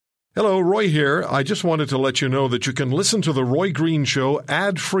Hello, Roy here. I just wanted to let you know that you can listen to The Roy Green Show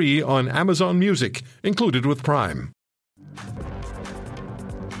ad-free on Amazon Music, included with Prime.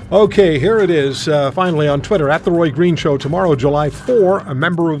 Okay, here it is, finally on Twitter, at The Roy Green Show. Tomorrow, July 4, a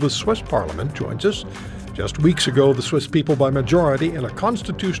member of the Swiss Parliament joins us. Just weeks ago, the Swiss people by majority in a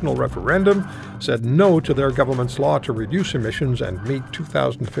constitutional referendum said no to their government's law to reduce emissions and meet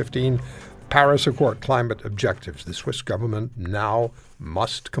 2015 Paris Accord climate objectives. The Swiss government now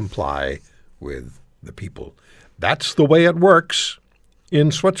must comply with the people. That's the way it works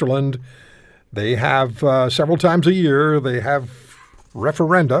in Switzerland. They have several times a year, they have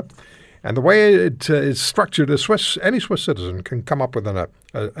referenda. And the way it is structured, any Swiss citizen can come up with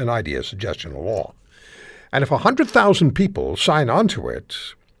an idea, a suggestion, a law. And if 100,000 people sign on to it,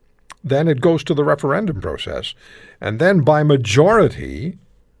 then it goes to the referendum process. And then by majority,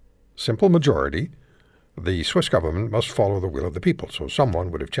 simple majority, the Swiss government must follow the will of the people. So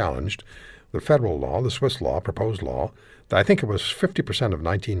someone would have challenged the federal law, the Swiss law, proposed law, that I think it was 50% of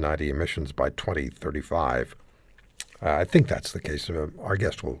 1990 emissions by 2035. I think that's the case. Our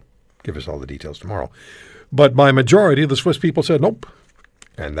guest will give us all the details tomorrow. But by majority, the Swiss people said nope.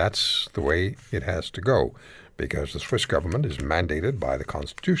 And that's the way it has to go, because the Swiss government is mandated by the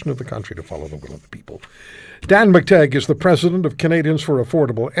constitution of the country to follow the will of the people. Dan McTeague is the president of Canadians for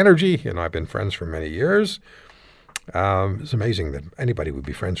Affordable Energy. He and I have been friends for many years. It's amazing that anybody would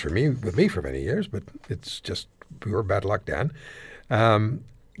be friends with me for many years, but it's just pure bad luck, Dan.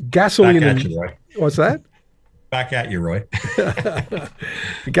 Gasoline. Back at you, Roy. What's that? Back at you, Roy.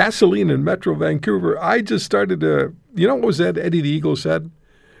 Gasoline in Metro Vancouver. I just started to, what was that Eddie the Eagle said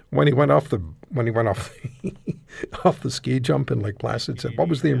when he went off the off the ski jump in Lake Placid? Said, what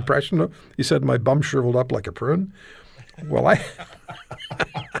was the impression of? He said, my bum shriveled up like a prune. Well,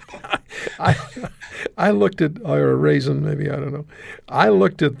 I looked at, or a raisin, maybe, I don't know. I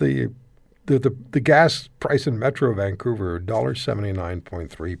looked at the gas price in Metro Vancouver,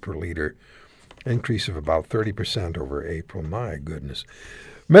 $1.79.3 per liter, increase of about 30% over April. My goodness.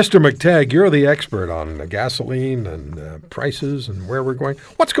 Mr. McTeague, you're the expert on gasoline and prices and where we're going.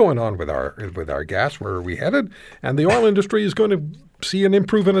 What's going on with our gas? Where are we headed? And the oil industry is going to see an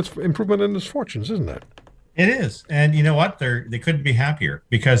improvement in its fortunes, isn't it? It is. And you know what? They couldn't be happier,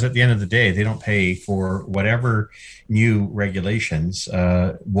 because at the end of the day, they don't pay for whatever new regulations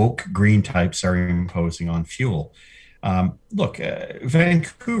woke green types are imposing on fuel. Look,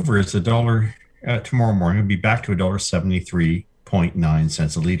 Vancouver is $1 tomorrow morning. It'll be back to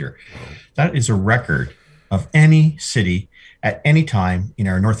 $1.73.9 a liter. That is a record of any city at any time in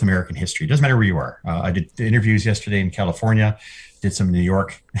our North American history. It doesn't matter where you are. I did interviews yesterday in California, did some in New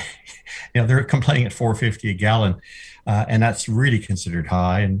York. They're complaining at $4.50 a gallon, and that's really considered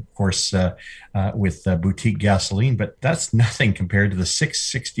high. And of course, with boutique gasoline, but that's nothing compared to the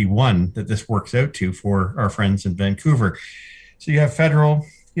 $6.61 that this works out to for our friends in Vancouver. So you have federal,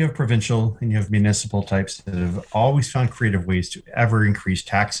 you have provincial, and you have municipal types that have always found creative ways to ever increase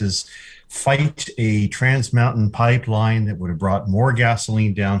taxes, fight a Trans Mountain pipeline that would have brought more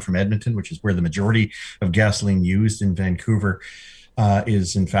gasoline down from Edmonton, which is where the majority of gasoline used in Vancouver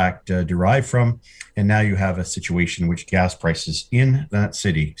is in fact derived from. And now you have a situation in which gas prices in that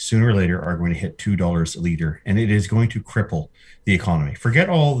city sooner or later are going to hit $2 a liter, and it is going to cripple the economy. Forget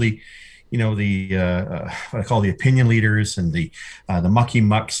all the what I call the opinion leaders and the mucky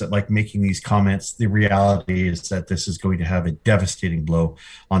mucks that like making these comments. The reality is that this is going to have a devastating blow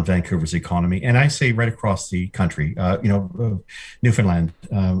on Vancouver's economy. And I say right across the country, Newfoundland,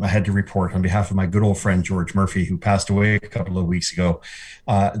 I had to report on behalf of my good old friend, George Murphy, who passed away a couple of weeks ago,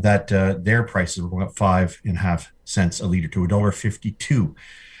 that their prices were going up 5.5 cents a liter to $1.52.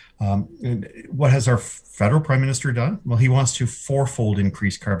 And what has our federal prime minister done? Well, he wants to fourfold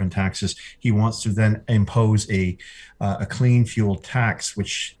increase carbon taxes. He wants to then impose a clean fuel tax,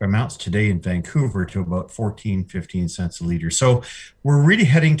 which amounts today in Vancouver to about 15 cents a liter. So we're really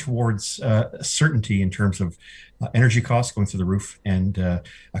heading towards certainty in terms of energy costs going through the roof and a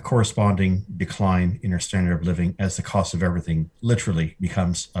corresponding decline in our standard of living as the cost of everything literally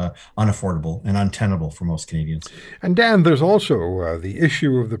becomes unaffordable and untenable for most Canadians. And Dan, there's also the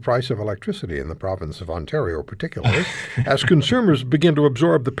issue of the price of electricity in the province of Ontario, particularly, as consumers begin to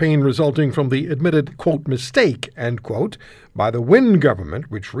absorb the pain resulting from the admitted, quote, mistake, end quote, by the Wynne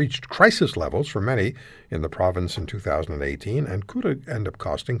government, which reached crisis levels for many in the province in 2018 and could end up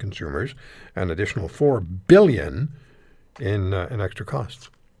costing consumers an additional $4 billion in extra costs.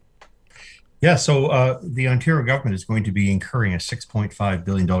 Yeah, so the Ontario government is going to be incurring a $6.5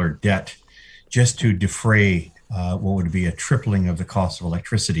 billion debt just to defray what would be a tripling of the cost of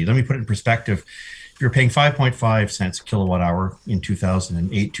electricity. Let me put it in perspective. If you're paying 5.5 cents a kilowatt hour in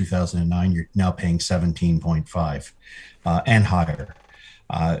 2008, 2009, you're now paying 17.5 and higher.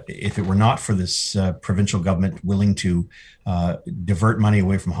 If it were not for this provincial government willing to divert money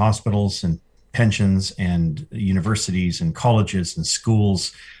away from hospitals and pensions and universities and colleges and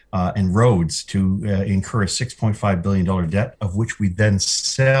schools and roads to incur a $6.5 billion debt, of which we then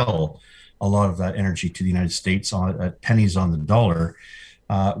sell a lot of that energy to the United States at pennies on the dollar,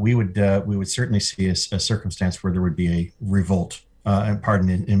 we would certainly see a circumstance where there would be a revolt. And pardon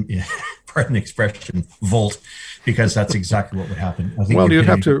the expression, volt, because that's exactly what would happen. I think you'd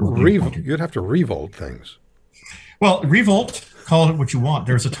have to revolt things. Well, revolt, call it what you want.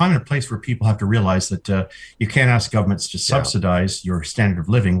 There's a time and a place where people have to realize that you can't ask governments to subsidize your standard of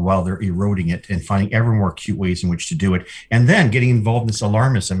living while they're eroding it and finding ever more cute ways in which to do it, and then getting involved in this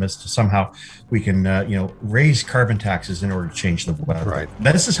alarmism as to somehow we can, raise carbon taxes in order to change the weather. Right.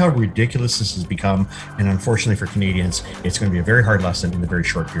 This is how ridiculous this has become, and unfortunately for Canadians, it's going to be a very hard lesson in a very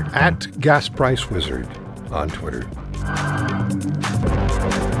short period of time. At Gas Price Wizard on Twitter.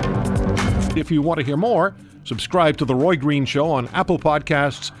 If you want to hear more, subscribe to The Roy Green Show on Apple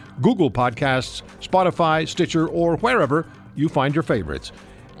Podcasts, Google Podcasts, Spotify, Stitcher, or wherever you find your favorites.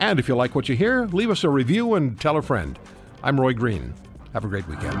 And if you like what you hear, leave us a review and tell a friend. I'm Roy Green. Have a great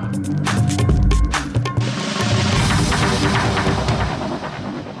weekend.